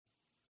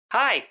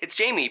Hi, it's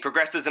Jamie,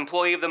 Progressive's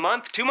Employee of the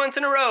Month, 2 months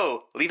in a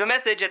row. Leave a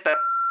message at the...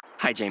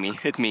 Hi, Jamie.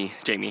 It's me,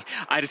 Jamie.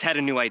 I just had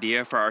a new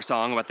idea for our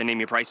song about the Name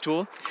Your Price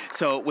tool.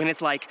 So when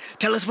it's like,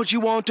 tell us what you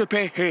want to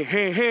pay, hey,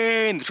 hey,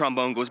 hey, and the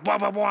trombone goes, blah,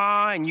 blah,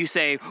 blah, and you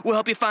say, we'll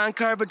help you find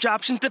coverage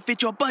options to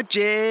fit your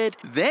budget.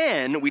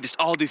 Then we just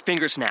all do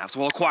finger snaps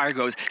while a choir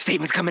goes,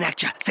 savings coming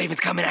at ya,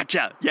 savings coming at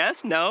ya. Yes?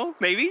 No?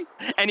 Maybe?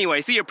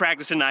 Anyway, see you at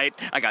practice tonight.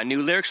 I got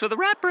new lyrics for the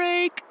rap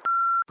break.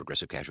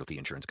 Progressive Casualty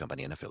Insurance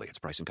Company and Affiliates.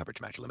 Price and coverage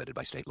match limited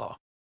by state law.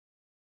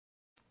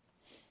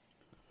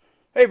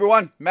 Hey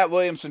everyone, Matt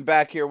Williamson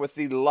back here with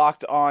the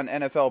Locked On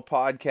NFL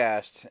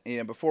podcast.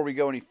 Before we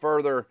go any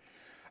further,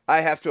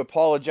 I have to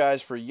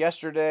apologize for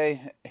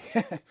yesterday.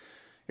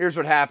 Here's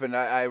what happened.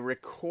 I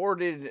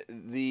recorded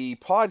the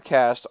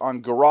podcast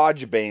on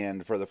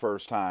GarageBand for the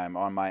first time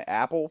on my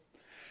Apple,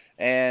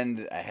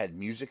 and I had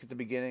music at the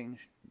beginning.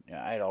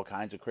 I had all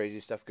kinds of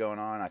crazy stuff going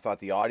on. I thought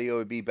the audio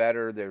would be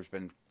better. There's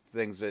been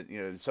things that,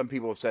 some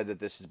people have said that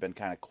this has been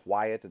kind of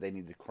quiet, that they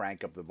need to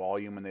crank up the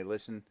volume when they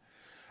listen.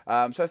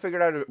 So I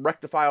figured I'd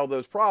rectify all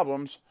those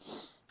problems.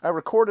 I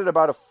recorded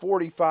about a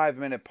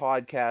 45-minute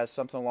podcast,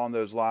 something along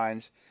those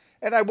lines.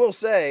 And I will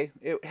say,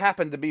 it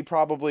happened to be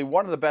probably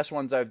one of the best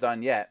ones I've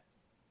done yet.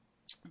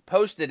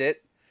 Posted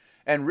it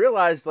and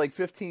realized like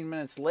 15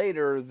 minutes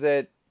later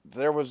that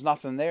there was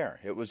nothing there.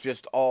 It was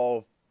just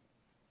all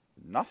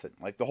nothing.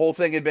 Like the whole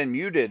thing had been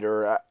muted,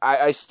 or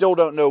I still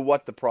don't know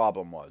what the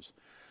problem was.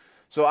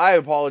 So I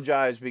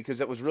apologize because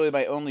it was really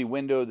my only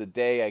window of the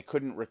day. I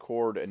couldn't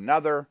record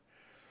another.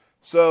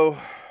 So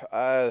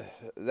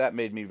that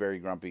made me very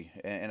grumpy,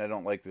 and I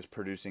don't like this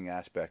producing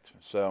aspect.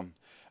 So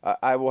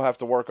I will have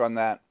to work on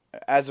that.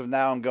 As of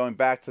now, I'm going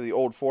back to the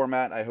old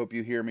format. I hope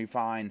you hear me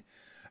fine.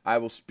 I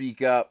will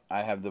speak up.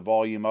 I have the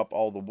volume up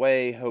all the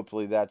way.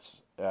 Hopefully that's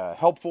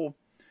helpful.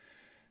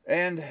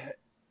 And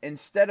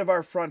instead of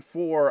our front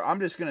four, I'm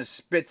just going to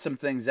spit some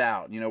things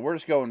out. We're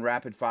just going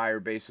rapid fire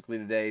basically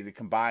today to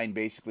combine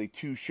basically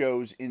two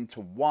shows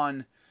into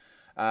one.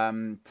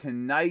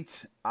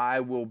 Tonight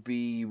I will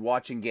be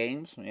watching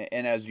games,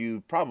 and as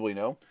you probably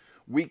know,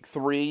 week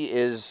 3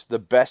 is the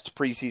best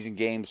preseason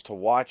games to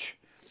watch.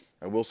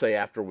 I will say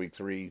after week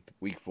 3,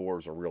 week 4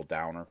 is a real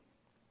downer,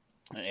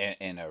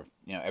 and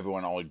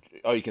everyone all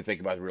you can think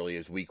about really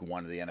is week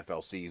 1 of the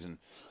NFL season.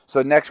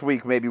 So next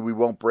week maybe we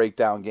won't break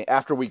down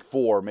after week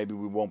 4. Maybe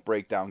we won't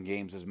break down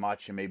games as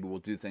much, and maybe we'll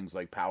do things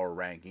like power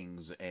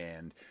rankings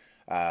and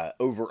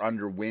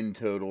over-under win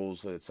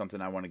totals. It's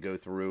something I want to go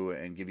through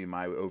and give you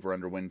my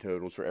over-under win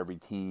totals for every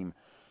team.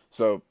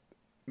 So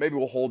maybe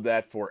we'll hold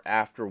that for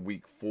after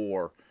week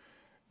 4.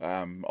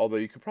 Although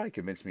you could probably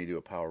convince me to do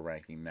a power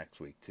ranking next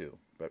week too.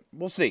 But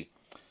we'll see.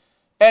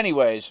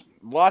 Anyways,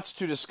 lots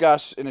to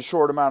discuss in a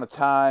short amount of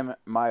time.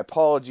 My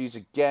apologies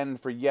again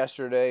for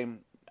yesterday.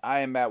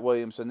 I am Matt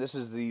Williamson. This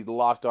is the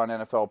Locked On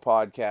NFL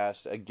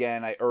podcast.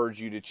 Again, I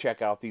urge you to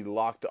check out the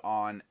Locked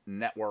On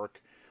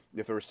Network.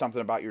 If there was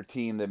something about your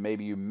team that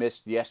maybe you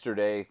missed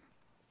yesterday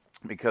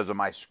because of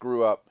my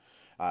screw-up,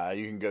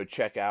 you can go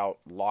check out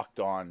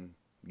Locked On,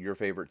 your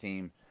favorite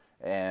team,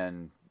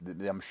 and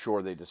I'm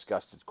sure they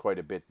discussed it quite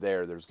a bit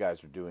there. Those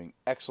guys are doing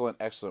excellent,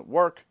 excellent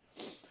work.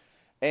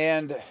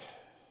 And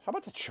how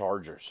about the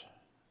Chargers?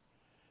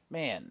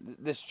 Man,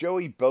 this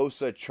Joey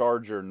Bosa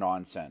Charger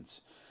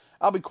nonsense.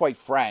 I'll be quite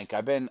frank.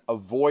 I've been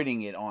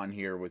avoiding it on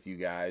here with you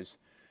guys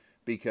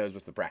because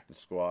with the practice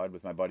squad,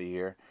 with my buddy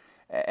here,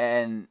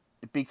 and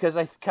because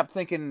I kept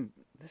thinking,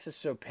 this is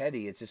so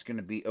petty, it's just going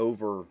to be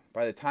over.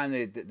 By the time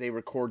they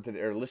record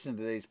or listen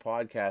to today's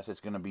podcast, it's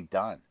going to be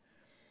done.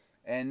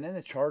 And then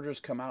the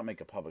Chargers come out and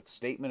make a public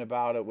statement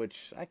about it,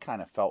 which I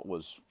kind of felt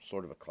was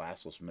sort of a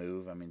classless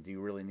move. I mean, do you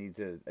really need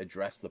to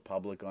address the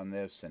public on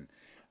this? And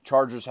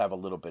Chargers have a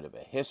little bit of a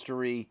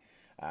history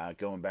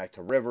going back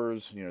to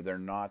Rivers. They're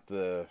not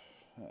the,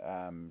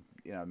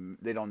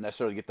 they don't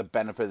necessarily get the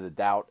benefit of the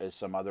doubt as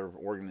some other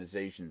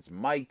organizations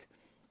might.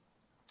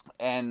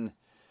 And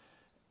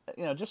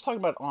just talking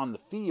about on the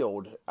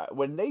field,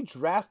 when they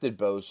drafted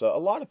Bosa, a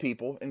lot of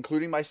people,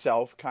 including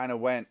myself, kind of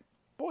went,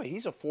 boy,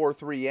 he's a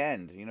 4-3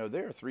 end.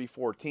 They're a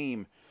 3-4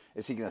 team.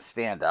 Is he going to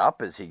stand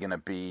up? Is he going to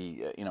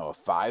be, a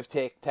 5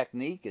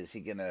 technique? Is he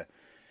going to...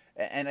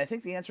 And I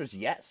think the answer is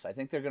yes. I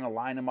think they're going to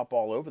line him up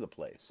all over the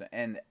place.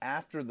 And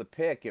after the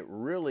pick, I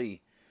really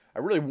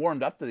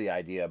warmed up to the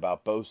idea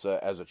about Bosa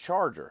as a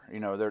Charger.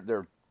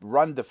 Their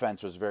run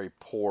defense was very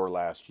poor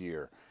last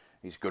year.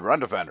 He's a good run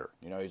defender.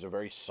 He's a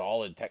very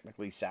solid,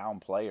 technically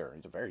sound player.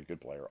 He's a very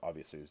good player,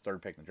 obviously. He was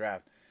third pick in the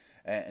draft,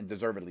 and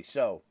deservedly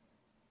so.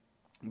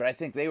 But I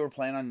think they were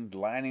planning on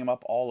lining him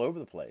up all over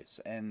the place.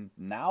 And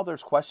now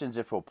there's questions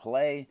if he'll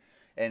play.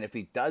 And if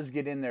he does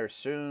get in there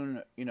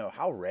soon,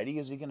 how ready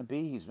is he going to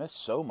be? He's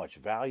missed so much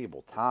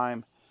valuable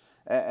time.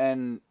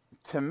 And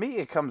to me,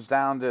 it comes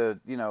down to,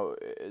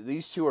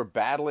 these two are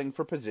battling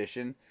for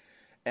position.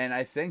 And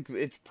I think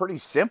it's pretty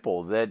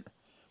simple that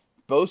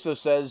Bosa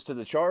says to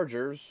the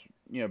Chargers,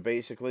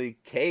 basically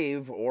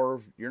cave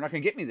or you're not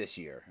going to get me this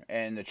year.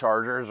 And the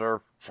Chargers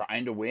are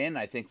trying to win.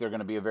 I think they're going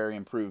to be a very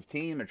improved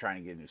team. They're trying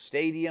to get a new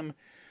stadium.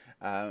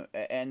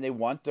 and they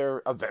want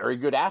a very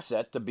good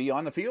asset to be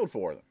on the field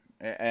for them.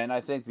 And I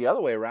think the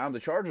other way around, the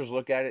Chargers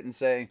look at it and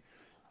say,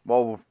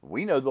 well,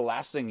 we know the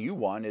last thing you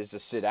want is to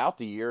sit out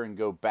the year and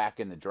go back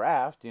in the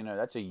draft.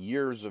 That's a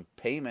years of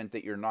payment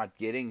that you're not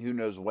getting. Who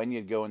knows when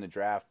you'd go in the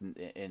draft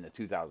in the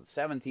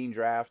 2017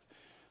 draft.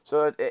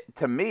 So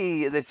to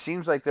me, it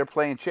seems like they're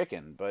playing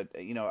chicken. But,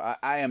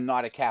 I am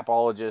not a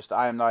capologist.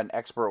 I am not an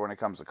expert when it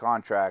comes to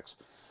contracts.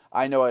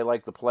 I know I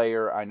like the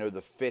player. I know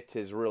the fit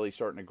is really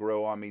starting to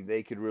grow on me.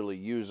 They could really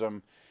use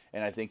him.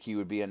 And I think he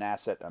would be an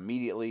asset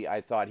immediately. I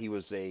thought he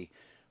was a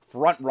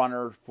front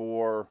runner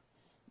for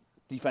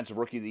Defensive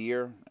Rookie of the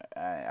Year.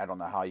 I don't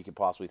know how you could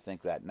possibly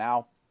think that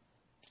now.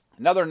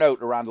 Another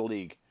note around the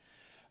league.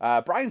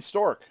 Brian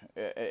Stork,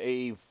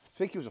 I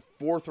think he was a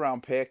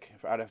 4th-round pick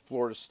out of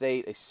Florida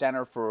State, a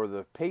center for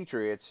the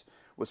Patriots,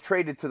 was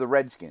traded to the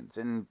Redskins.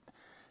 And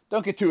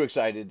don't get too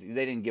excited.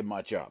 They didn't give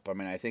much up. I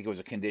mean, I think it was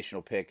a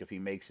conditional pick. If he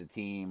makes the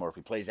team or if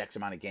he plays X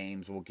amount of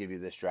games, we'll give you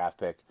this draft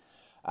pick.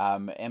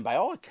 And by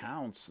all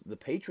accounts, the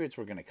Patriots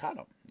were going to cut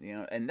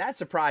him. And that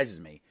surprises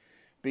me.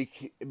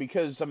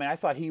 Because, I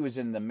thought he was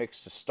in the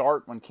mix to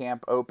start when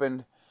camp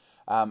opened.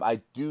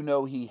 I do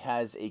know he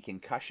has a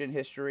concussion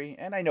history,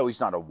 and I know he's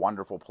not a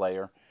wonderful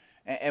player.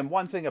 And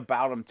one thing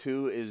about him,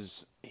 too,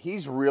 is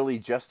he's really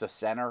just a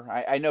center.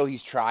 I know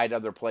he's tried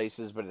other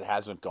places, but it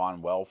hasn't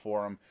gone well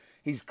for him.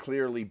 He's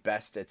clearly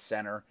best at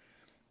center.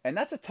 And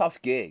that's a tough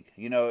gig.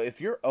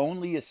 If you're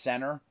only a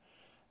center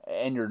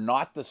and you're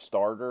not the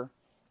starter,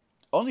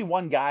 only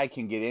one guy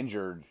can get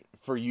injured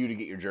for you to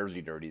get your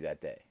jersey dirty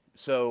that day.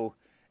 So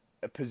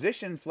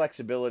position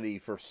flexibility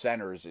for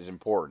centers is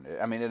important.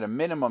 At a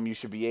minimum, you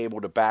should be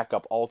able to back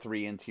up all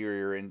 3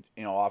 interior and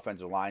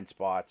offensive line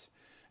spots,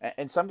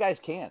 and some guys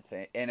can't.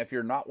 And if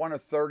you're not one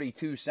of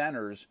 32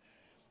 centers,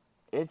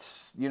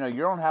 it's you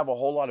don't have a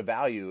whole lot of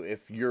value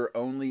if you're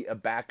only a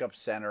backup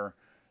center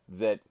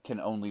that can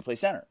only play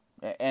center.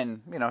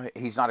 And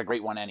he's not a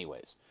great one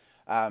anyways.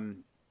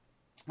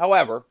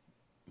 However,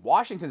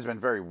 Washington's been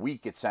very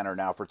weak at center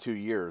now for 2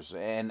 years,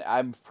 and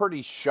I'm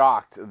pretty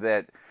shocked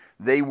that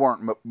they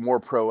weren't more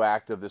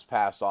proactive this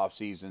past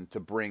offseason to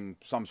bring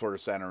some sort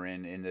of center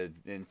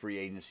in free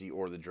agency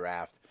or the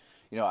draft.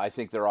 I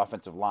think their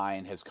offensive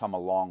line has come a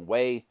long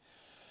way,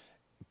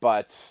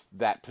 but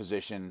that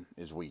position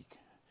is weak.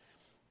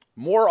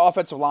 More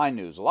offensive line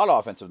news. A lot of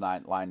offensive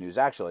line news,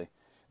 actually.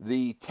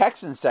 The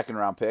Texans'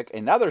 2nd-round pick,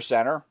 another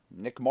center,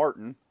 Nick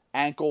Martin,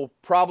 ankle,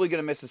 probably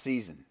going to miss the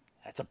season.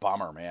 That's a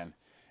bummer, man.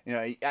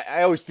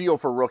 I always feel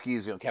for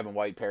rookies, Kevin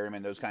White,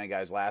 Perryman, those kind of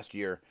guys last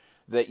year,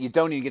 that you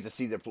don't even get to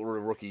see their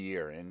rookie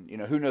year. And,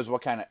 who knows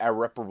what kind of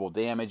irreparable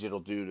damage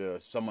it'll do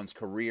to someone's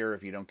career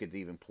if you don't get to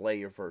even play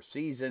your first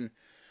season.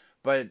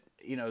 But,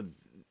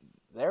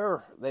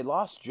 they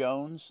lost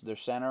Jones, their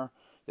center.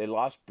 They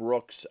lost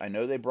Brooks. I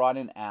know they brought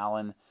in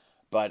Allen,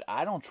 but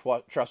I don't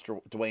trust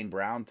Dwayne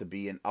Brown to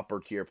be an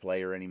upper-tier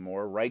player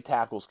anymore. Right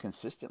tackle's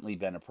consistently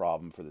been a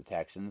problem for the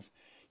Texans.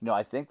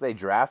 I think they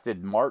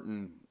drafted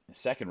Martin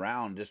 2nd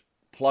round, just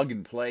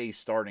plug-and-play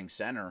starting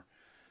center.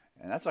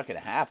 And that's not going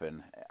to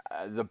happen.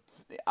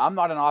 I'm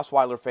not an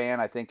Osweiler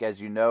fan. I think,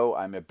 as you know,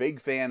 I'm a big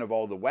fan of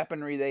all the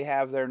weaponry they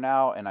have there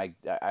now, and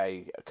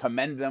I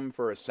commend them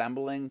for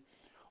assembling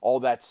all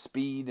that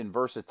speed and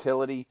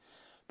versatility.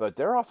 But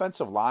their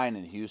offensive line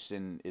in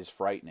Houston is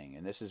frightening,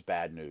 and this is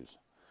bad news.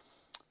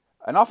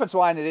 An offensive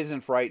line that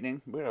isn't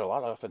frightening, we got a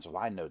lot of offensive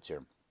line notes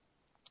here.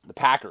 The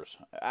Packers.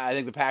 I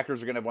think the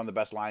Packers are going to have one of the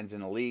best lines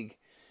in the league,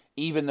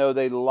 even though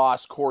they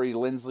lost Corey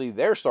Linsley,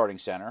 their starting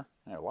center.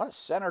 A lot of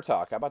center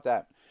talk. How about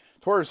that?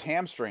 Tore his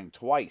hamstring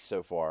twice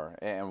so far,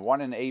 and one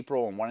in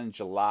April and one in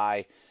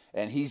July,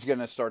 and he's going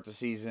to start the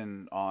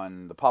season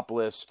on the PUP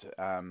list.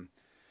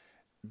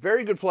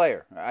 Very good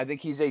player. I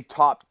think he's a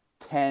top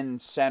 10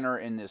 center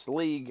in this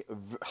league,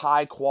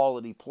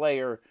 high-quality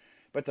player,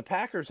 but the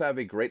Packers have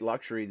a great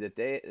luxury that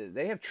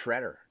they have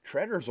Treader.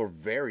 Treader's a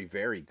very,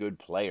 very good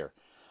player.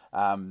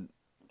 And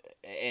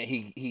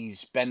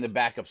he's been the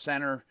backup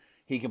center.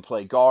 He can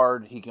play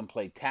guard. He can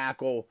play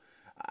tackle.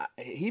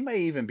 He may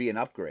even be an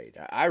upgrade.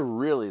 I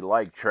really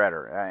like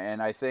Treader,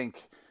 and I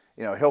think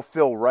he'll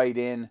fill right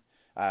in.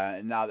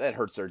 Now that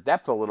hurts their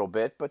depth a little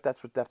bit, but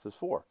that's what depth is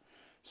for.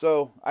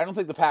 So I don't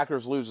think the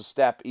Packers lose a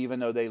step,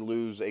 even though they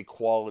lose a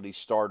quality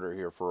starter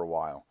here for a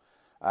while.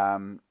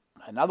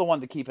 Another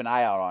one to keep an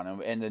eye out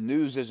on, and the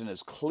news isn't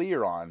as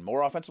clear on.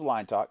 More offensive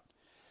line talk.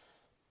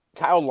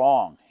 Kyle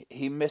Long,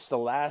 he missed the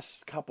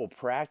last couple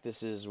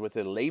practices with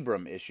a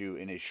labrum issue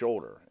in his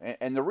shoulder.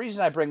 And the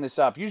reason I bring this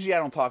up, usually I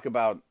don't talk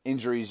about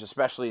injuries,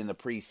 especially in the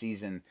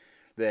preseason,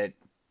 that,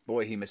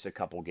 boy, he missed a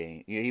couple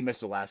games. He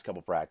missed the last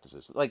couple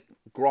practices. Like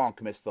Gronk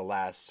missed the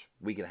last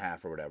week and a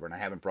half or whatever, and I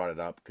haven't brought it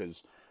up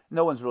because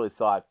no one's really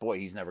thought, boy,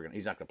 he's not going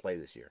to play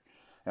this year.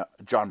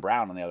 John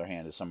Brown, on the other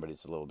hand, is somebody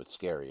that's a little bit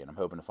scary, and I'm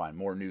hoping to find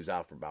more news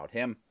out about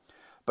him.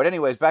 But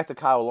anyways, back to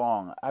Kyle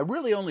Long. I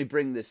really only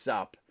bring this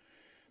up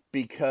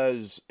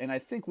because, and I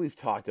think we've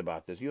talked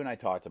about this, you and I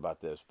talked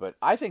about this, but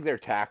I think their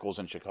tackles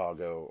in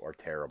Chicago are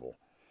terrible.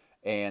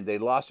 and they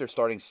lost their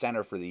starting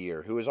center for the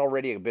year, who was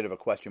already a bit of a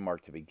question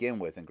mark to begin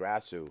with in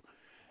Grasu.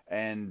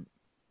 And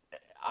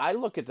I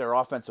look at their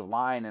offensive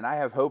line, and I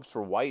have hopes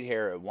for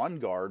Whitehair at one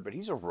guard, but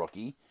he's a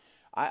rookie.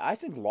 I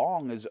think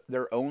Long is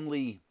their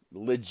only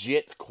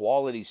legit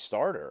quality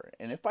starter.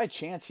 And if by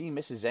chance he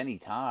misses any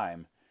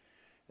time,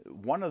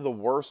 one of the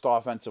worst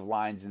offensive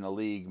lines in the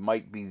league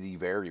might be the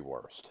very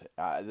worst.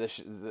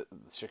 The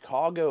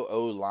Chicago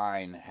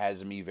O-line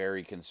has me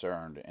very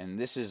concerned, and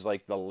this is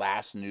like the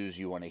last news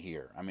you want to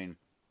hear. I mean,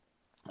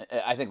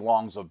 I think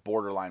Long's a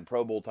borderline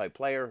Pro Bowl type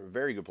player,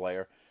 very good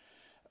player,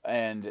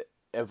 and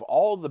of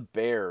all the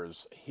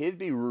Bears, he'd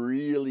be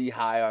really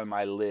high on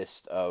my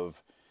list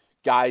of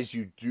guys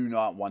you do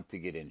not want to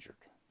get injured.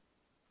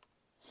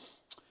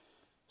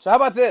 So how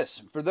about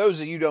this? For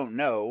those of you who don't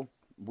know,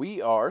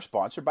 we are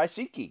sponsored by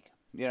SeatGeek.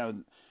 You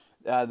know,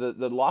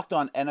 the Locked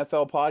On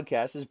NFL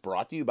podcast is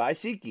brought to you by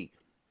SeatGeek.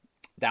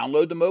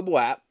 Download the mobile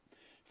app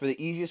for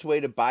the easiest way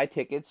to buy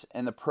tickets,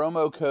 and the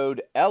promo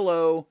code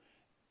LO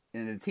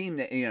and the team.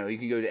 You know, you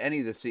can go to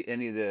any of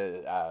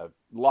the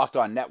Locked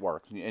On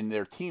network and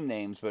their team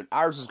names, but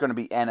ours is going to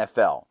be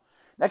NFL.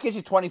 That gets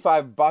you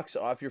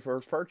 $25 off your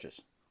first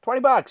purchase.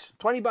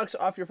 $20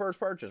 off your first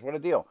purchase. What a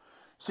deal!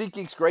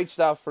 SeatGeek's great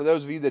stuff. For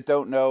those of you that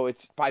don't know,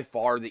 it's by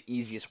far the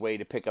easiest way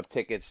to pick up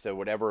tickets to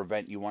whatever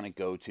event you want to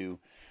go to.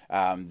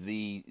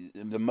 The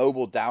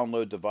mobile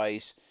download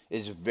device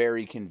is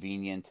very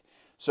convenient.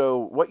 So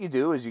what you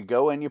do is you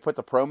go in, you put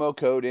the promo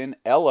code in,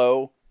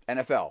 LO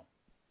NFL.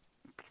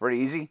 It's pretty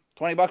easy.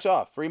 $20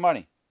 off, free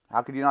money.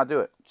 How could you not do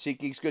it?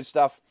 SeatGeek's good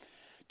stuff.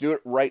 Do it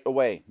right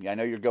away. I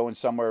know you're going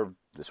somewhere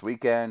this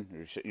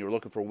weekend. You're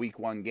looking for week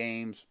 1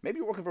 games. Maybe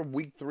you're looking for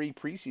week 3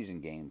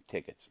 preseason game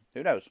tickets.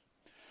 Who knows?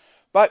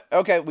 But,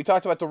 okay, we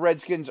talked about the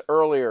Redskins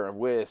earlier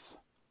with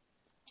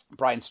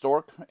Brian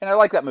Stork, and I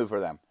like that move for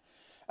them.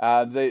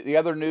 The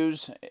other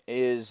news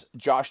is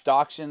Josh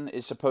Doctson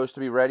is supposed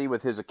to be ready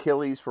with his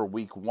Achilles for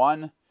week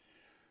 1.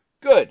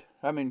 Good.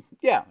 I mean,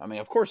 yeah. I mean,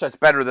 of course, that's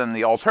better than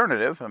the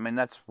alternative. I mean,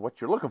 that's what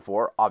you're looking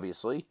for,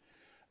 obviously.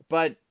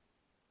 But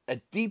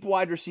a deep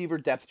wide receiver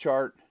depth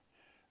chart,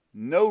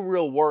 no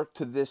real work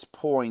to this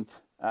point.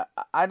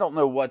 I don't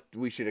know what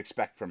we should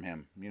expect from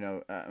him, you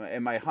know,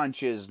 and my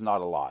hunch is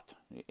not a lot.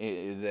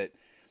 That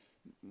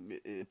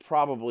it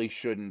probably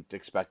shouldn't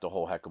expect a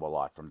whole heck of a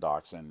lot from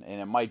Doctson,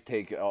 and it might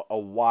take a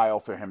while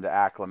for him to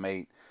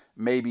acclimate.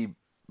 Maybe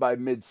by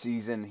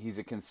mid-season he's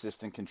a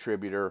consistent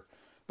contributor,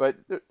 but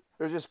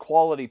there's just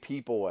quality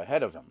people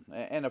ahead of him,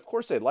 and of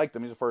course they liked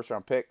him. He's a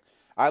first-round pick.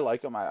 I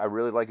like him. I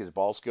really like his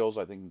ball skills.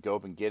 I think he can go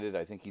up and get it.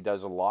 I think he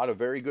does a lot of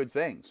very good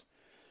things.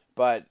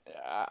 But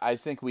I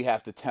think we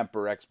have to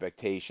temper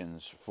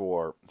expectations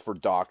for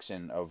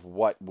Doctson of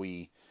what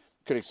we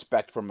could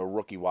expect from a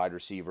rookie wide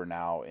receiver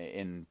now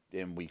in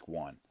week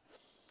 1.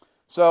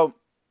 So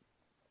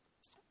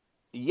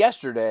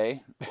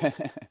yesterday,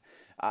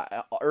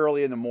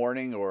 early in the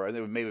morning, or I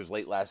think maybe it was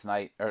late last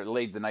night or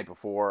late the night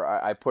before,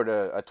 I put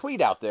a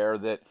tweet out there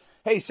that,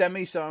 hey, send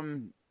me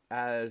some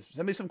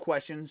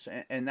questions,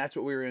 and that's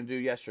what we were going to do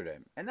yesterday.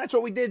 And that's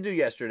what we did do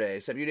yesterday,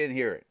 except you didn't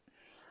hear it.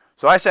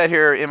 So I sat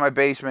here in my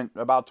basement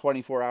about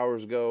 24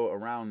 hours ago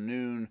around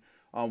noon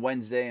on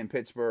Wednesday in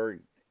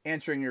Pittsburgh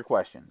answering your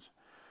questions.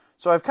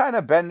 So I've kind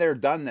of been there,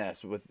 done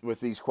this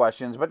with these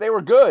questions, but they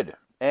were good.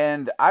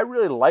 And I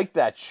really liked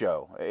that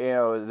show, you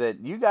know, that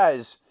you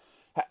guys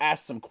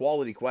asked some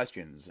quality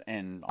questions.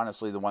 And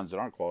honestly, the ones that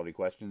aren't quality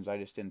questions, I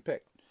just didn't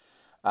pick.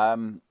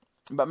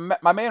 But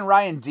my man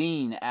Ryan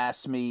Dean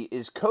asked me,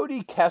 is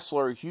Cody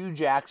Kessler Hugh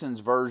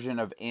Jackson's version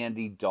of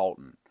Andy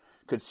Dalton?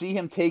 Could see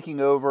him taking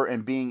over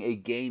and being a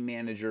game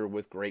manager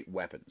with great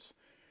weapons.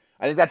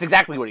 I think that's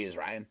exactly what he is,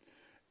 Ryan.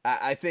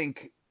 I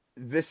think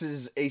this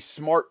is a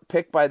smart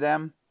pick by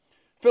them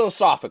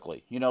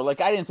philosophically. You know, like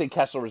I didn't think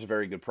Kessler was a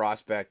very good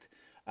prospect,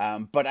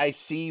 but I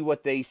see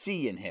what they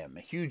see in him.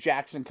 Hugh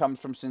Jackson comes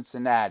from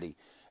Cincinnati,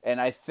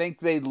 and I think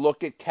they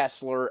look at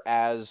Kessler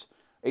as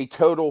a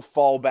total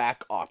fallback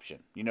option.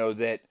 You know,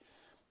 that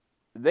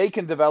they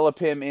can develop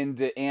him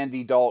into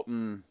Andy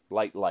Dalton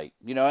light,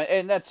 you know,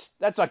 and that's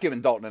not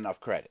giving Dalton enough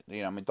credit.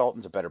 You know, I mean,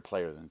 Dalton's a better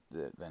player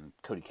than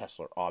Cody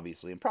Kessler,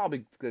 obviously, and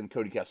probably than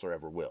Cody Kessler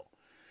ever will.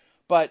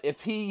 But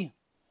if he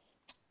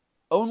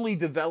only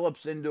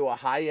develops into a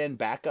high-end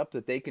backup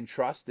that they can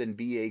trust and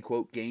be a,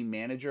 quote, game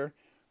manager,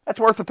 that's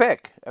worth a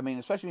pick. I mean,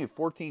 especially with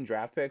 14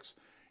 draft picks,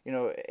 you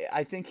know,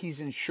 I think he's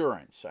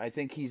insurance. I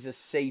think he's a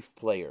safe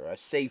player, a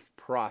safe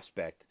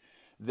prospect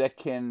that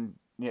can,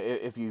 you know,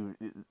 if you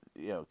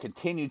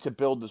continue to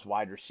build this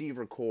wide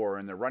receiver core,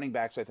 and the running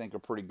backs I think are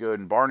pretty good,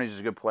 and Barnage is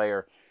a good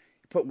player,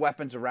 put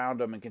weapons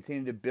around him and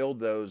continue to build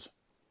those,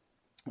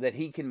 that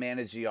he can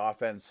manage the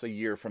offense a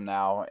year from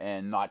now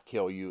and not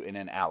kill you in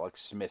an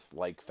Alex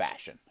Smith-like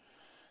fashion.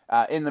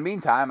 In the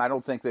meantime, I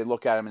don't think they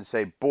look at him and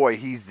say, boy,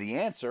 he's the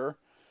answer.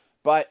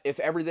 But if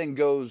everything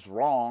goes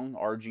wrong,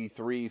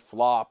 RG3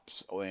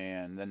 flops,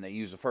 and then they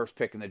use the first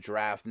pick in the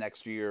draft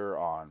next year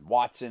on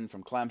Watson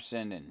from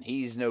Clemson, and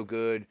he's no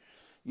good,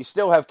 you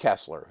still have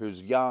Kessler,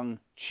 who's young,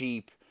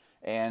 cheap,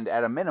 and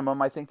at a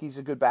minimum, I think he's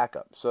a good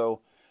backup. So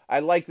I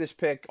like this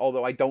pick,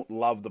 although I don't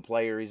love the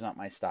player. He's not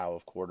my style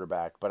of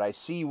quarterback, but I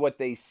see what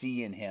they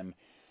see in him.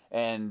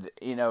 And,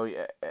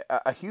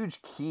 a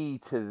huge key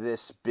to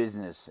this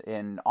business,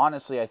 and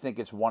honestly, I think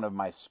it's one of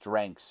my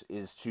strengths,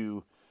 is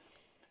to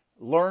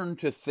learn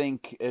to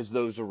think as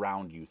those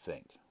around you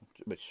think,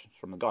 which,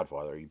 from The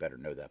Godfather, you better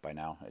know that by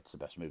now. It's the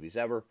best movies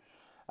ever.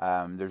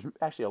 There's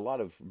actually a lot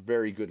of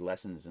very good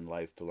lessons in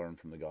life to learn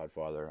from The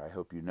Godfather. I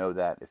hope you know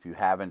that. If you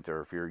haven't,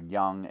 or if you're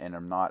young and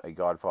are not a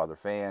Godfather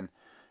fan,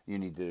 you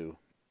need to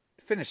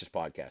finish this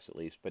podcast at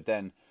least, but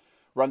then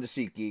run to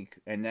SeatGeek,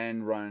 and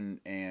then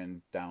run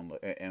and download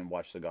and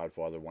watch The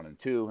Godfather 1 and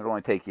 2. It'll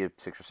only take you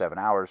 6 or 7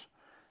 hours,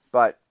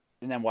 and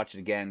then watch it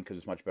again, because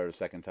it's much better the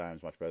second time,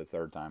 it's much better the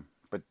third time.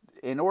 But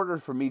in order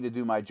for me to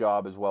do my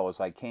job as well as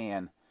I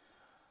can,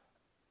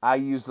 I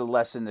use the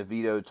lesson that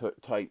Vito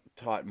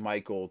taught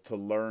Michael, to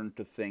learn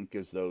to think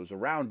as those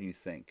around you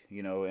think.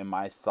 And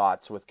my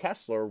thoughts with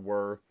Kessler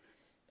were,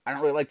 I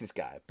don't really like this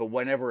guy, but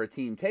whenever a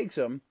team takes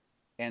him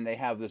and they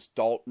have this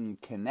Dalton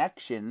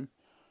connection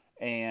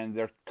and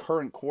their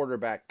current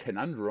quarterback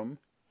conundrum,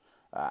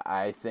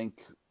 I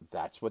think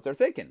that's what they're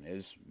thinking,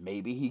 is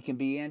maybe he can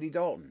be Andy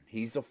Dalton.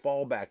 He's a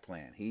fallback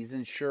plan. He's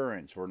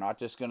insurance. We're not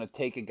just going to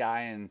take a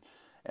guy and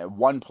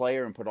one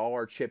player and put all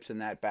our chips in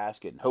that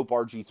basket and hope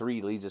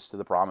RG3 leads us to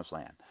the promised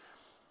land.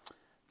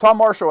 Tom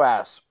Marshall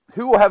asks,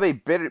 who will have a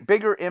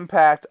bigger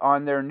impact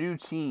on their new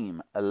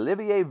team,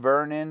 Olivier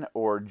Vernon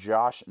or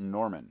Josh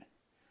Norman?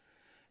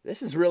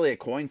 This is really a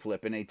coin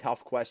flip and a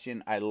tough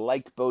question. I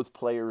like both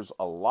players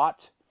a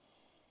lot.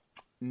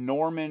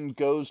 Norman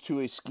goes to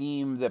a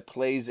scheme that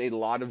plays a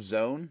lot of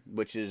zone,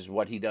 which is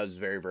what he does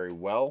very, very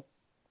well.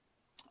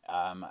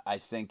 I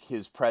think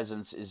his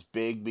presence is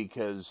big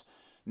because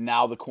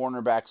now the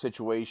cornerback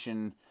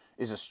situation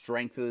is a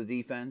strength of the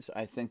defense.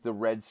 I think the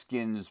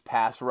Redskins'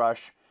 pass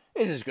rush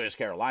is as good as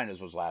Carolina's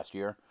was last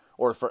year,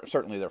 or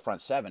certainly their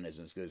front seven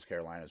isn't as good as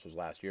Carolina's was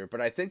last year. But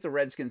I think the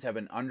Redskins have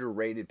an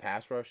underrated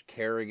pass rush.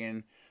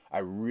 Kerrigan, I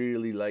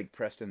really like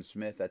Preston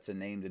Smith. That's a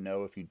name to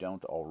know if you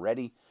don't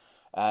already.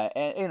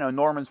 And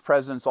Norman's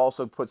presence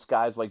also puts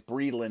guys like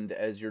Breeland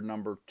as your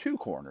number 2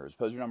 corner as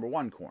opposed to your number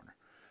 1 corner.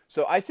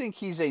 So I think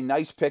he's a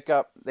nice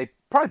pickup. They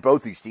probably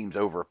both these teams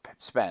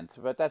overspent,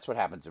 but that's what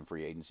happens in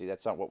free agency.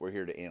 That's not what we're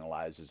here to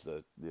analyze, is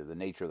the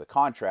nature of the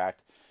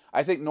contract.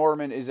 I think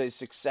Norman is a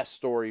success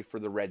story for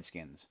the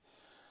Redskins.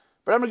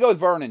 But I'm going to go with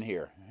Vernon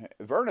here.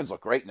 Vernon's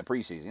looked great in the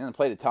preseason. He hasn't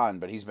played a ton,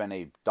 but he's been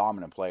a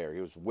dominant player.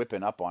 He was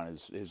whipping up on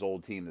his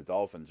old team, the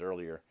Dolphins,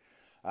 earlier.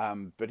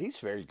 But he's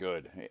very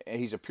good.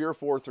 He's a pure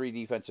 4-3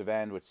 defensive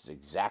end, which is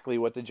exactly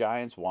what the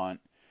Giants want.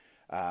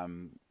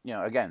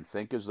 Again,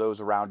 think as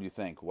those around you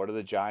think. What do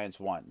the Giants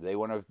want? They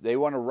want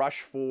to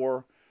rush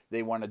 4.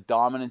 They want a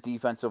dominant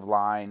defensive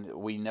line.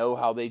 We know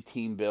how they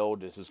team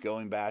build. This is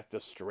going back to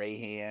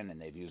Strahan,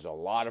 and they've used a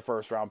lot of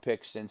first-round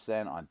picks since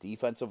then on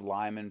defensive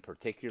linemen,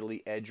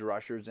 particularly edge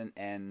rushers and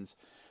ends.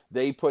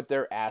 They put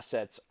their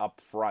assets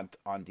up front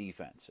on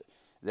defense.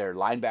 Their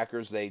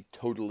linebackers they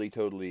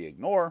totally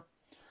ignore.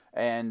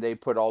 And they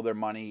put all their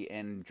money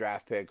in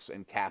draft picks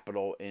and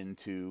capital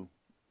into,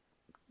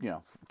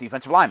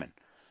 defensive linemen.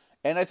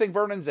 And I think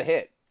Vernon's a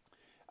hit.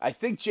 I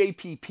think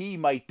JPP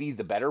might be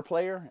the better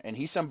player, and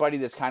he's somebody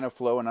that's kind of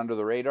flowing under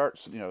the radar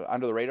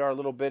a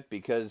little bit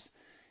because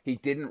he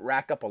didn't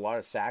rack up a lot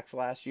of sacks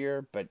last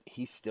year, but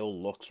he still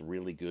looks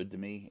really good to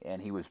me.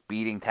 And he was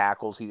beating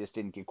tackles. He just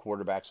didn't get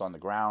quarterbacks on the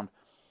ground.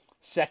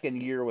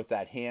 Second year with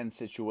that hand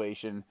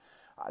situation.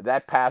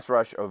 That pass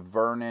rush of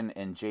Vernon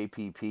and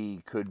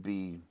JPP could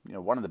be,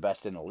 one of the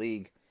best in the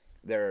league.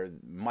 They're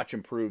much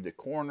improved at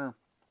corner.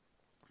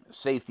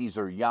 Safeties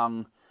are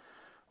young.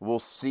 We'll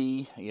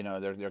see.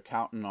 They're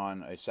counting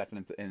on a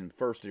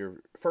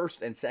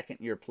first and second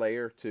year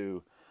player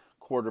to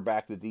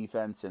quarterback the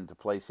defense and to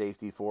play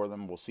safety for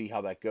them. We'll see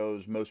how that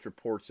goes. Most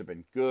reports have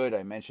been good.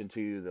 I mentioned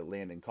to you that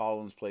Landon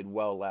Collins played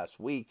well last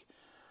week.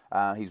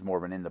 He's more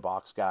of an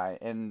in-the-box guy.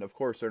 And, of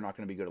course, they're not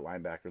going to be good at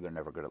linebacker. They're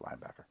never good at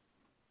linebacker.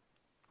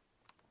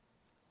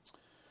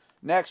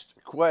 Next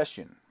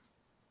question.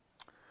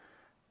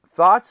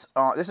 Thoughts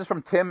on, this is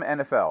from Tim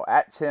NFL,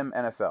 at Tim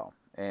NFL.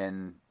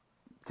 And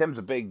Tim's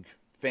a big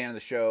fan of the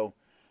show.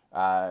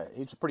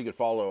 He's a pretty good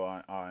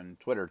follow on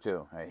Twitter,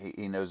 too.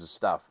 He knows his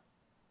stuff.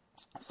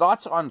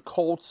 Thoughts on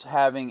Colts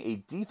having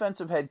a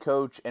defensive head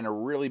coach and a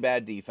really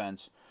bad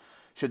defense.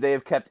 Should they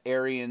have kept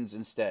Arians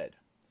instead?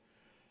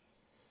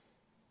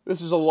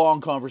 This is a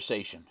long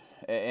conversation,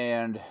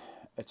 and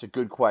it's a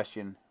good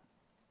question.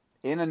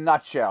 In a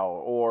nutshell,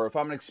 or if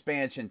I'm an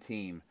expansion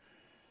team,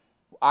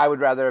 I would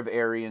rather have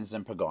Arians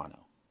than Pagano.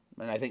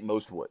 And I think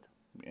most would.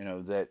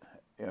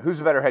 Who's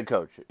a better head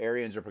coach,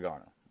 Arians or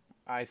Pagano?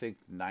 I think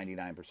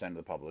 99% of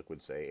the public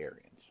would say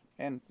Arians.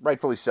 And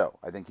rightfully so.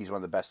 I think he's one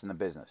of the best in the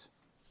business.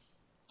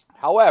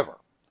 However,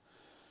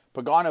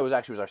 Pagano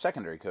was our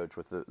secondary coach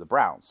with the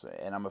Browns.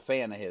 And I'm a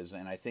fan of his.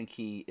 And I think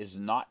he is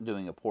not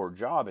doing a poor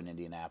job in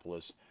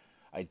Indianapolis.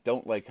 I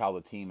don't like how the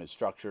team is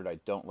structured. I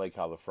don't like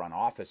how the front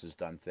office has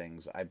done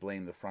things. I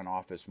blame the front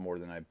office more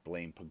than I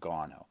blame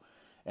Pagano.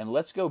 And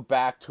let's go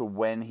back to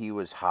when he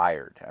was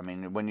hired. I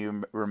mean, when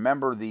you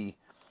remember the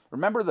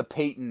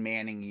Peyton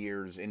Manning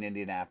years in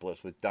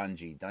Indianapolis with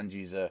Dungy.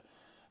 Dungy's a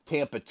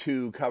Tampa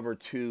 2 cover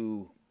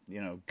 2,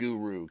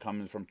 guru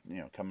coming from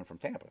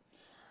Tampa.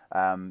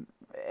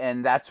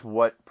 And that's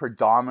what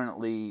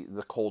predominantly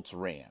the Colts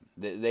ran.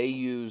 They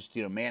used,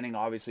 Manning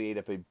obviously ate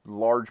up a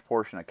large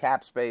portion of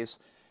cap space,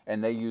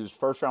 and they used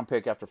first-round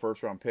pick after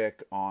first-round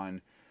pick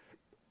on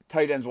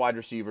tight ends, wide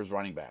receivers,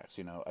 running backs.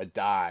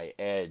 Adai,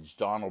 Edge,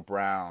 Donald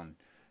Brown,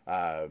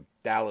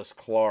 Dallas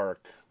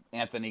Clark,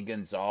 Anthony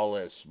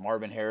Gonzalez,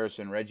 Marvin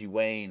Harrison, Reggie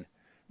Wayne.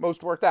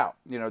 Most worked out.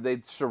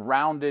 They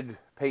surrounded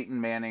Peyton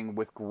Manning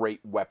with great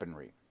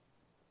weaponry.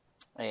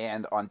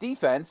 And on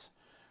defense,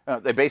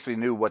 they basically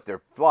knew what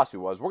their philosophy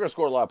was. We're going to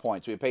score a lot of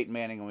points. We have Peyton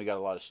Manning, and we got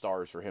a lot of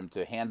stars for him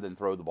to hand and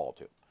throw the ball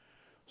to.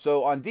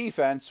 So on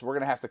defense, we're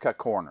going to have to cut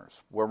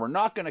corners. Where we're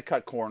not going to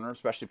cut corners,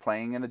 especially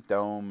playing in a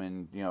dome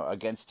and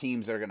against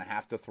teams that are going to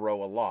have to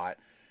throw a lot,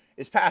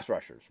 is pass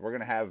rushers. We're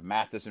going to have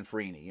Mathis and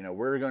Freeney.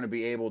 We're going to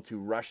be able to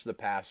rush the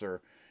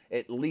passer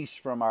at least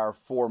from our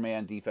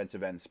 4-man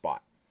defensive end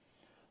spot.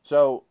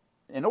 So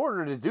in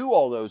order to do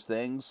all those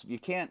things, you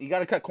got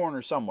to cut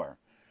corners somewhere.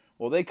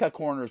 Well, they cut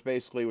corners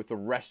basically with the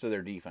rest of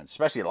their defense,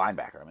 especially a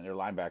linebacker. I mean, their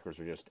linebackers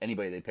are just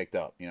anybody they picked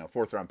up.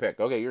 4th-round pick.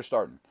 Okay, you're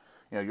starting.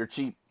 You're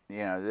cheap.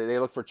 They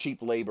look for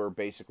cheap labor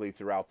basically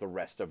throughout the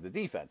rest of the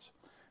defense.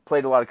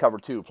 Played a lot of cover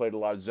 2, played a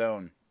lot of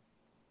zone,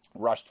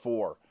 rushed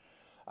 4.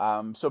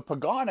 So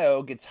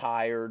Pagano gets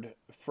hired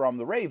from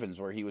the Ravens,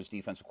 where he was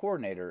defensive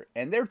coordinator,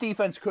 and their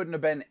defense couldn't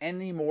have been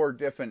any more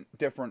different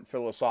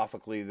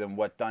philosophically than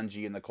what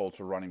Dungy and the Colts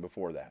were running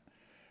before that.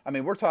 I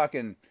mean, we're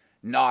talking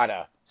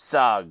Nada,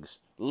 Suggs,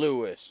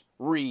 Lewis,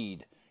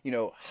 Reed,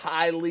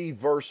 highly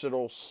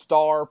versatile,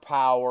 star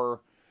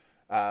power,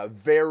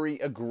 very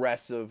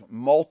aggressive,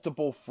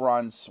 multiple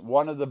fronts,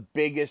 one of the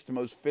biggest,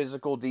 most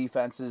physical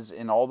defenses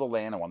in all the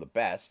land, and one of the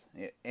best.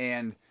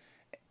 And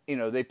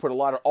they put a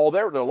lot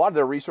of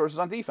their resources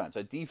on defense,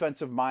 a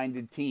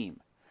defensive-minded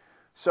team.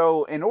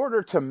 So in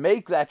order to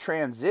make that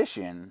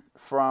transition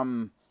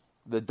from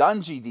the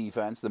Dungy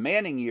defense, the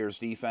Manning years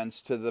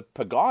defense, to the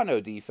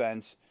Pagano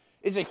defense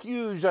is a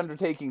huge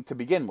undertaking to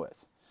begin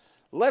with,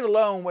 let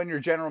alone when your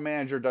general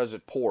manager does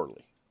it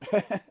poorly.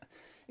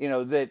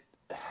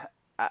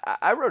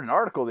 I wrote an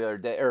article the other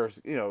day,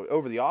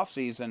 over the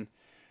offseason,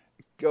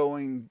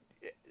 going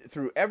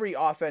through every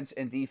offense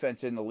and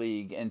defense in the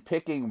league and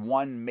picking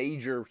one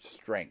major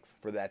strength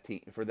for that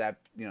team, for that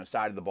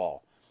side of the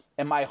ball.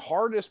 And my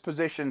hardest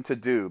position to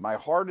do, my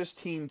hardest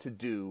team to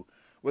do,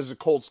 was the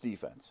Colts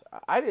defense.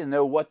 I didn't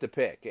know what to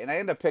pick, and I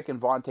ended up picking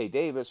Vontae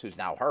Davis, who's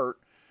now hurt.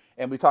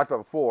 And we talked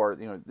about before,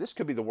 this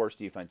could be the worst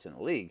defense in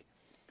the league.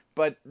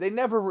 But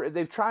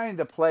they've tried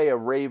to play a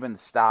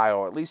Ravens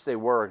style, at least they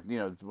were,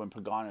 when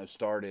Pagano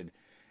started,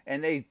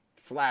 and they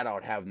flat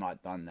out have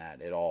not done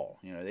that at all.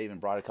 They even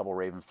brought a couple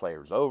Ravens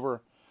players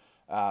over.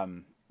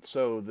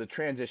 So the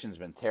transition's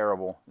been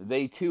terrible.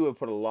 They, too, have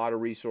put a lot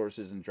of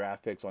resources and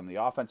draft picks on the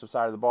offensive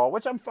side of the ball,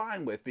 which I'm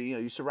fine with. But,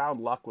 you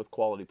surround Luck with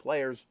quality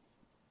players.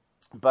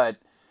 But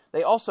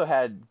they also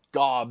had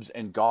gobs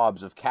and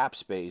gobs of cap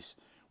space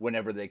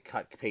whenever they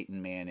cut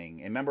Peyton Manning.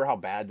 And remember how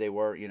bad they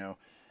were?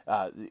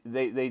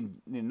 They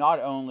not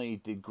only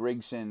did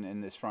Grigson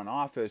in this front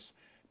office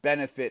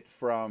benefit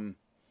from,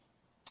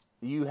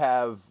 you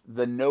have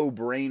the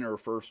no-brainer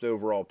first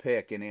overall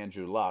pick in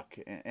Andrew Luck.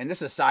 And this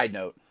is a side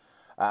note.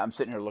 I'm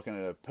sitting here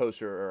looking at a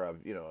poster or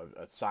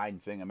a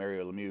signed thing of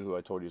Mario Lemieux, who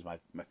I told you is my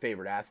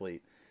favorite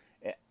athlete.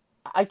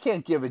 I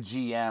can't give a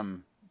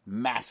GM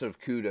massive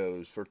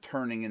kudos for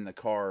turning in the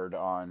card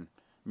on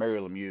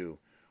Mario Lemieux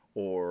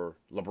or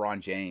LeBron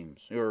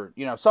James or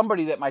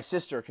somebody that my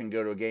sister can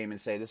go to a game and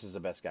say this is the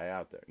best guy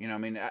out there.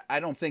 I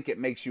don't think it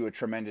makes you a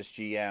tremendous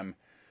GM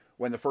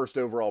when the first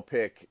overall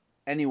pick,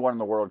 anyone in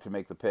the world can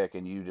make the pick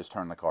and you just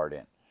turn the card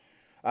in.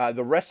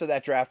 The rest of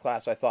that draft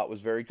class I thought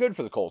was very good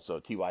for the Colts, though.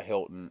 T.Y.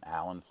 Hilton,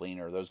 Allen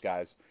Fleener, those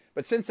guys.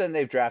 But since then,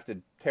 they've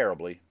drafted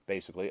terribly,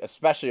 basically,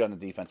 especially on the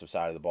defensive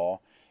side of the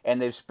ball. And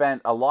they've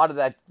spent a lot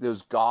of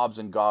those gobs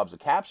and gobs of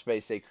cap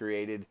space they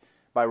created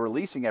by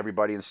releasing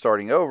everybody and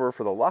starting over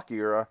for the Luck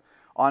era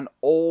on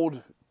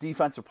old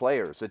defensive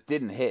players that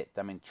didn't hit.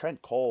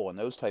 Trent Cole and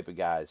those type of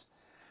guys,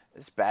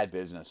 it's bad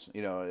business.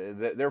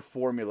 Their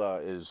formula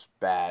is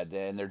bad,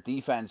 and their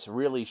defense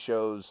really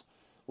shows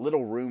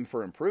little room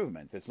for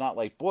improvement. It's not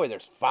like, boy,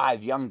 there's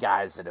 5 young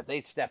guys that if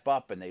they step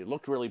up and they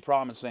look really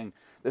promising,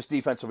 this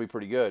defense will be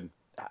pretty good.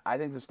 I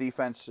think this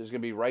defense is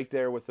going to be right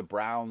there with the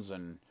Browns,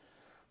 and I'm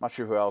not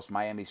sure who else.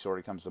 Miami sort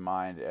of comes to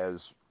mind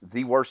as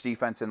the worst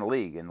defense in the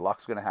league, and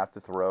Luck's going to have to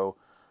throw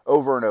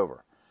over and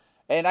over.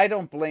 And I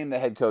don't blame the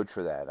head coach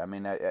for that.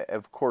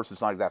 Of course,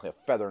 it's not exactly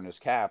a feather in his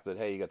cap that,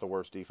 hey, you got the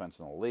worst defense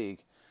in the league.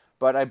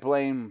 But I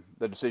blame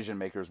the decision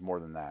makers more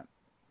than that.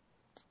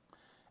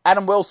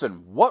 Adam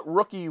Wilson, what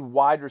rookie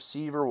wide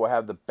receiver will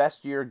have the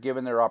best year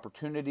given their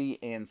opportunity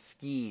and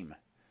scheme?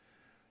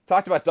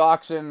 Talked about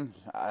Doxson.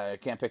 I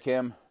can't pick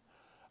him.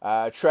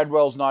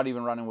 Treadwell's not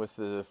even running with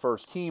the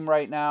first team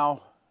right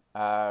now.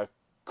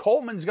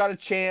 Coleman's got a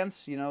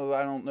chance. I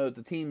don't know if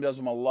the team does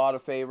him a lot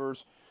of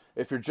favors.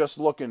 If you're just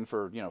looking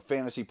for,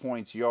 fantasy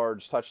points,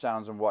 yards,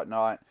 touchdowns, and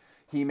whatnot,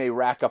 he may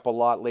rack up a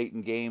lot late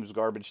in games,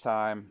 garbage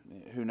time.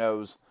 Who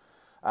knows?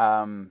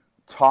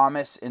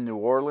 Thomas in New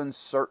Orleans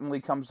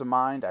certainly comes to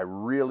mind. I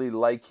really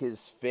like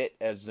his fit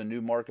as the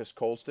new Marcus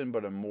Colston,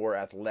 but a more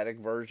athletic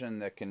version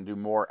that can do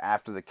more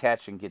after the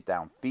catch and get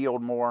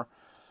downfield more.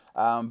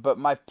 But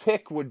my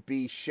pick would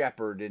be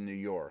Shepard in New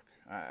York.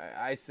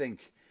 I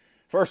think,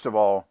 first of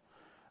all,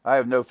 I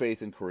have no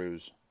faith in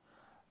Cruz.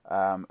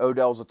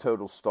 Odell's a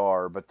total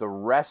star, but the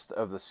rest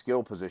of the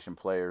skill position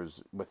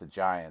players with the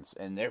Giants,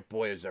 and their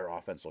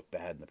offense looked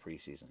bad in the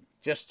preseason.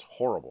 Just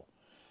horrible.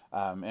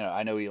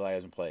 I know Eli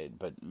hasn't played,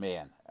 but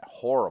man,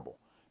 horrible.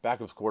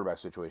 Backup quarterback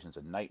situation's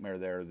a nightmare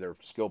there. Their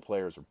skill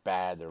players are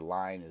bad. Their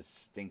line is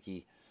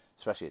stinky,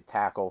 especially at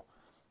tackle.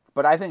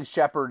 But I think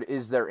Shepard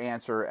is their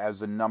answer as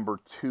the number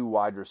 2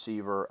 wide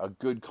receiver, a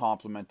good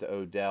complement to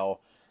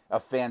Odell, a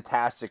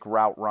fantastic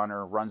route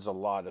runner, runs a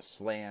lot of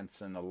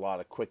slants and a lot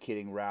of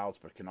quick-hitting routes,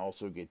 but can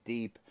also get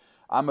deep.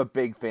 I'm a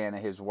big fan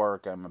of his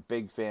work. I'm a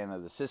big fan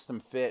of the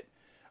system fit.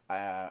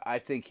 I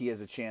think he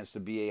has a chance to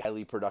be a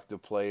highly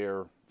productive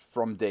player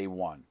from day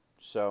one.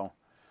 So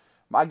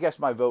I guess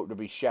my vote would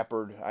be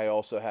Shepard. I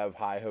also have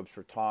high hopes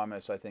for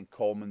Thomas. I think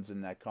Coleman's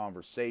in that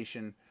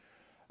conversation.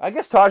 I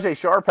guess Tajay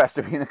Sharp has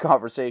to be in the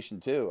conversation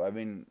too. I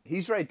mean,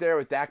 he's right there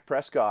with Dak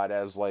Prescott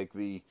as like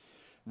the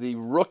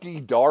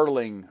rookie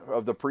darling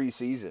of the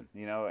preseason,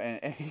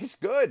 and he's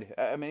good.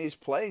 I mean, he's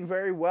playing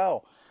very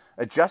well.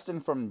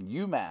 Adjusting from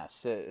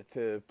UMass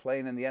to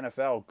playing in the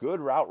NFL, good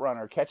route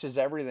runner, catches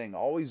everything,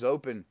 always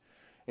open.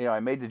 I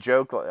made the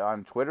joke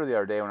on Twitter the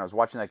other day when I was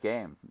watching that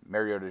game,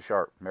 Mariota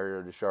Sharp.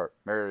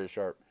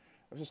 It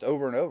was just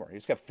over and over. He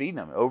just kept feeding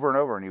him over and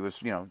over, and he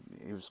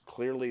was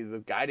clearly the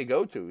guy to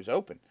go to. He's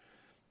open.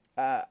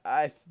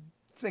 I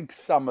think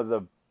some of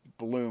the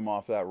bloom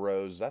off that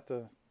rose, is that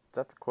the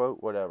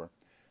quote? Whatever.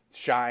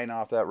 Shine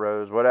off that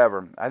rose,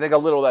 whatever. I think a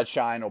little of that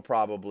shine will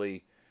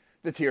probably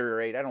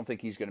deteriorate. I don't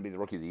think he's going to be the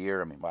rookie of the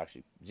year. I mean, well,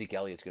 actually, Zeke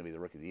Elliott's going to be the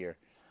rookie of the year.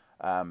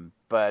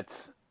 But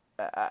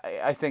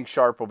I think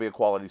Sharp will be a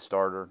quality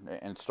starter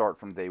and start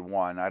from day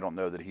one. I don't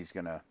know that he's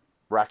going to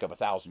rack up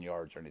 1,000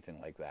 yards or anything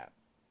like that.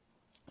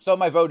 So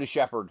my vote is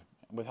Shepard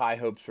with high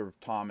hopes for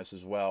Thomas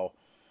as well.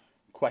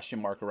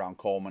 Question mark around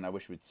Coleman. I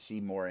wish we'd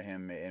see more of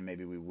him, and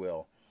maybe we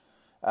will.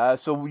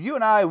 So you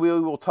and I, we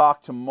will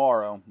talk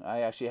tomorrow. I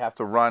actually have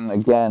to run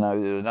again.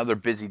 Another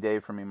busy day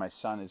for me. My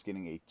son is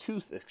getting a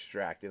tooth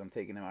extracted. I'm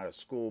taking him out of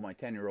school, my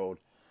 10-year-old.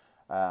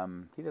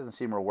 He doesn't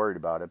seem real worried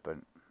about it, but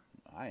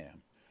I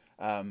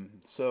am.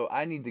 So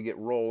I need to get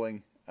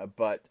rolling.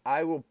 But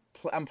I'm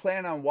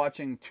planning on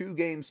watching 2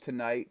 games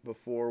tonight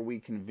before we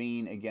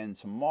convene again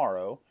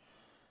tomorrow.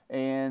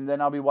 And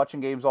then I'll be watching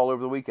games all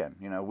over the weekend.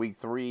 Week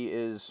 3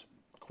 is,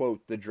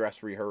 quote, the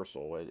dress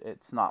rehearsal.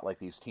 It's not like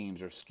these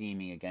teams are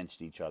scheming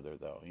against each other,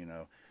 though.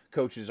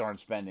 Coaches aren't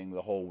spending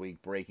the whole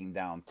week breaking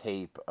down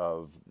tape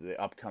of the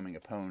upcoming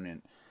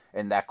opponent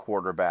and that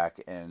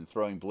quarterback and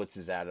throwing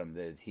blitzes at him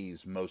that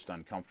he's most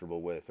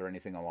uncomfortable with or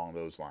anything along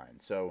those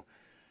lines. So,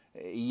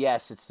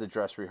 yes, it's the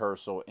dress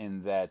rehearsal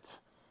in that,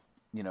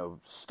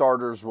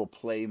 starters will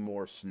play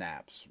more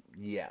snaps.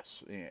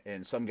 Yes.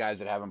 And some guys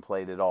that haven't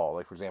played at all,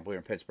 like, for example, here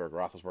in Pittsburgh,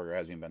 Roethlisberger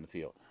hasn't even been on the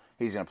field.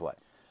 He's going to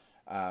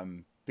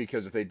play.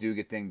 Because if they do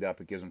get dinged up,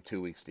 it gives them 2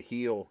 weeks to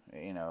heal,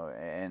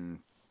 and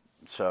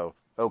so,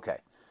 okay.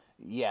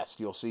 Yes,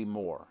 you'll see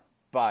more.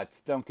 But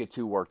don't get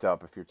too worked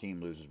up if your team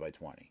loses by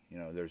 20.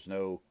 There's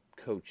no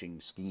coaching,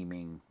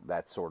 scheming,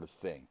 that sort of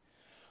thing.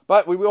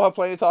 But we will have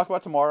plenty to talk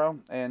about tomorrow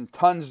and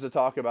tons to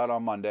talk about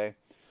on Monday.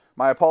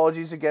 My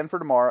apologies again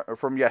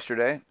from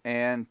yesterday.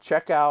 And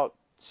check out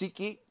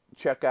SeatGeek.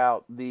 Check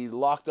out the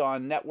Locked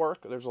On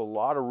Network. There's a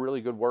lot of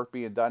really good work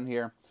being done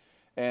here.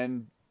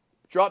 And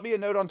drop me a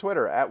note on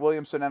Twitter,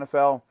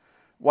 @WilliamsonNFL,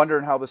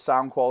 wondering how the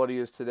sound quality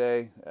is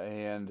today.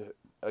 And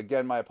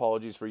again, my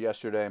apologies for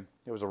yesterday.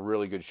 It was a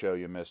really good show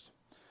you missed.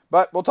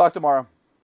 But we'll talk tomorrow.